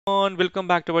Welcome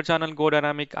back to our channel Go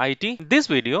Dynamic IT. In this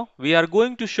video, we are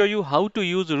going to show you how to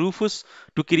use Rufus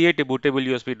to create a bootable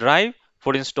USB drive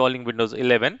for installing Windows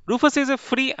 11. Rufus is a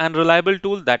free and reliable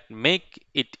tool that make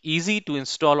it easy to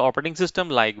install operating system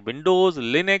like Windows,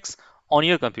 Linux on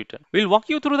your computer. We'll walk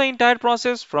you through the entire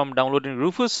process from downloading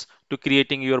Rufus to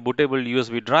creating your bootable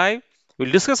USB drive. We'll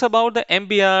discuss about the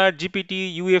MBR,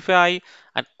 GPT, UEFI,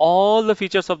 and all the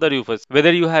features of the Rufus.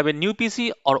 Whether you have a new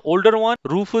PC or older one,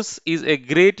 Rufus is a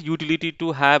great utility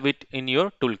to have it in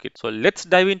your toolkit. So let's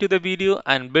dive into the video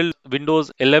and build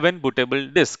Windows 11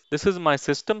 bootable disk. This is my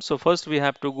system. So first we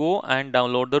have to go and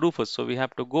download the Rufus. So we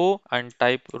have to go and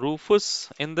type Rufus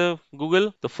in the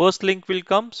Google. The first link will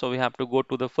come. So we have to go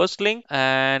to the first link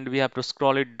and we have to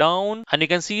scroll it down. And you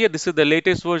can see here, this is the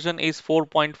latest version is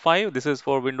 4.5. This is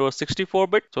for Windows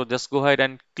 64-bit. So just go ahead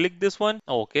and click this one.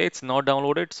 Okay, it's not downloaded.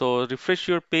 So refresh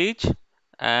your page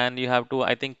and you have to,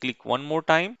 I think, click one more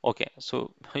time. Okay,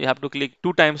 so you have to click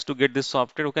two times to get this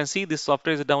software. You can see this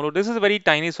software is downloaded. This is a very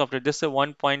tiny software, just a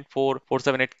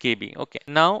 1.4478 KB. Okay,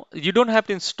 now you don't have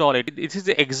to install it. It is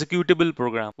the executable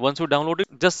program. Once you download it,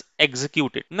 just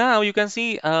execute it. Now you can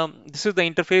see this is the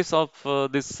interface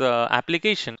of this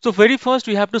application. So very first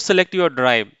we have to select your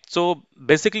drive. So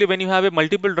basically when you have a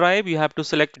multiple drive, you have to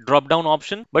select drop down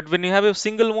option. But when you have a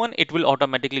single one, it will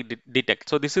automatically detect.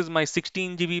 So this is my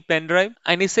 16 GB pen drive.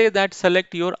 And it says that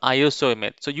select your ISO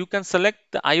image. So you can select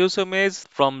the ISO image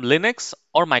from Linux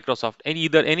or Microsoft. And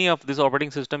either any of this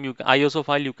operating system ISO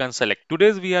file you can select.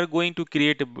 Today we are going to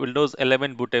create a Windows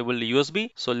 11 bootable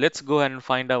USB. So let's go ahead and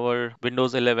find our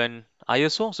Windows 11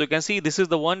 ISO. So you can see this is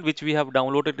the one which we have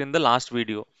downloaded in the last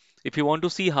video. If you want to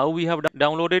see how we have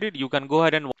downloaded it, you can go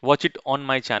ahead and watch it on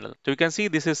my channel. So you can see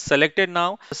this is selected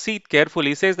now. See it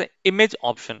carefully. It says the image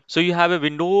option. So you have a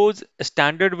Windows, a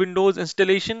standard Windows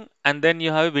installation, and then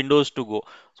you have a Windows to go.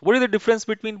 So what is the difference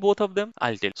between both of them?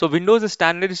 I'll tell you. So Windows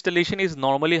standard installation is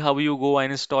normally how you go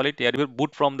and install it. You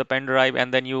boot from the pen drive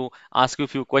and then you ask you a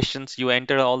few questions. You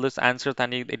enter all these answers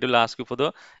and it will ask you for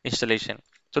the installation.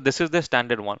 So this is the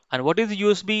standard one. And what is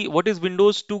USB? What is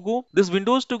Windows to go? This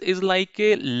Windows to is like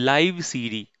a live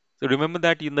CD. So remember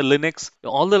that in the Linux,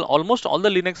 almost all the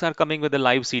Linux are coming with a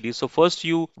live CD. So first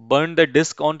you burn the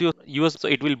disk onto your USB, so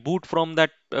it will boot from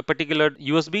that particular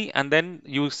USB, and then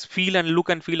you feel and look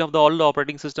and feel of all the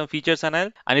operating system features and all.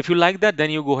 And if you like that,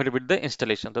 then you go ahead with the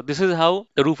installation. So this is how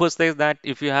the Rufus says that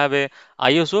if you have a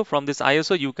ISO, from this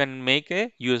ISO you can make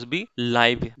a USB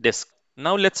live disk.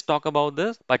 Now let's talk about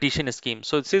the partition scheme.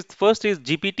 So it says first is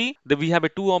GPT. We have a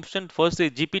two option. First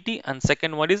is GPT and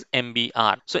second one is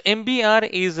MBR. So MBR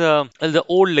is the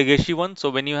old legacy one. So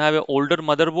when you have an older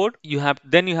motherboard, you have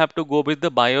to go with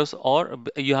the BIOS or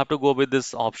you have to go with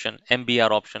this option MBR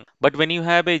option. But when you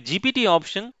have a GPT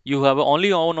option, you have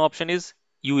only one option is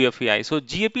UEFI. So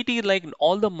GPT, like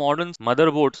all the modern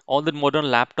motherboards, all the modern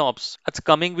laptops, it's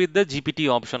coming with the GPT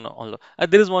option.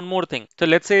 There is one more thing. So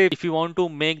let's say if you want to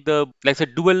make the like a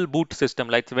dual boot system,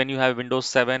 like when you have Windows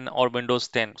 7 or Windows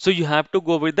 10, so you have to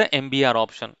go with the MBR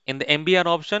option. In the MBR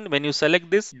option, when you select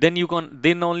this, then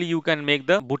only you can make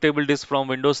the bootable disk from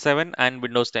Windows 7 and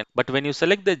Windows 10. But when you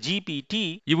select the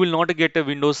GPT, you will not get a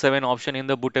Windows 7 option in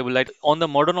the bootable. Like on the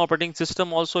modern operating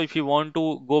system also, if you want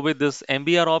to go with this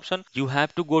MBR option, you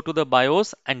have to go to the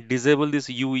BIOS and disable this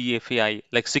UEFI,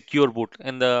 like secure boot.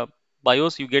 In the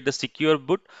BIOS, you get the secure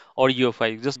boot or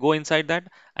UEFI. Just go inside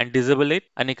that and disable it,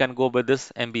 and you can go with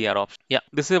this MBR option. Yeah,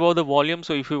 this is about the volume.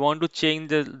 So if you want to change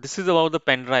this is about the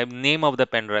pen drive, name of the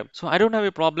pen drive. So I don't have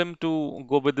a problem to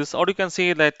go with this, or you can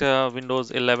say that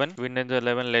Windows 11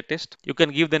 latest. You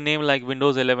can give the name like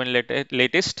Windows 11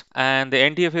 latest, and the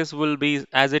NTFS will be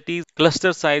as it is.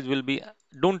 Cluster size will be,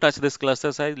 don't touch this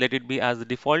cluster size, let it be as the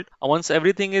default. Once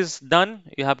everything is done,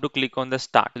 you have to click on the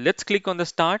start. Let's click on the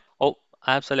start. Oh,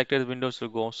 I have selected Windows to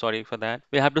go. Sorry for that.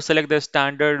 We have to select the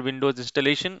standard Windows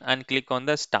installation and click on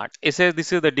the start. It says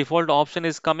this is the default option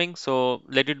is coming. So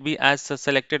let it be as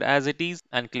selected as it is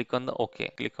and click on the OK.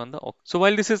 Click on the OK. So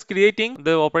while this is creating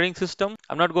the operating system,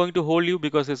 I'm not going to hold you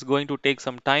because it's going to take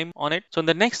some time on it. So in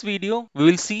the next video, we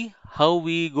will see how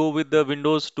we go with the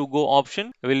Windows to go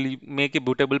option. We'll make a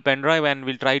bootable pen drive and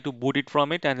we'll try to boot it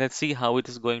from it, and let's see how it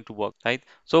is going to work, right?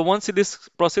 So once this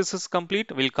process is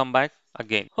complete, we'll come back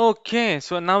again. Okay,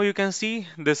 so now you can see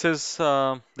this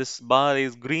bar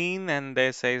is green and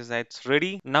there says that's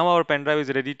ready. Now our pen drive is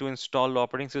ready to install the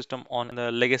operating system on the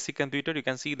legacy computer. You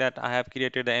can see that I have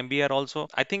created the MBR also.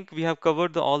 I think we have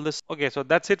covered all this. Okay, so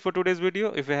that's it for today's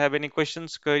video. If you have any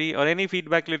questions, query or any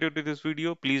feedback related to this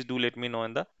video, please do let me know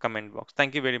in the comment box.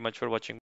 Thank you very much for watching.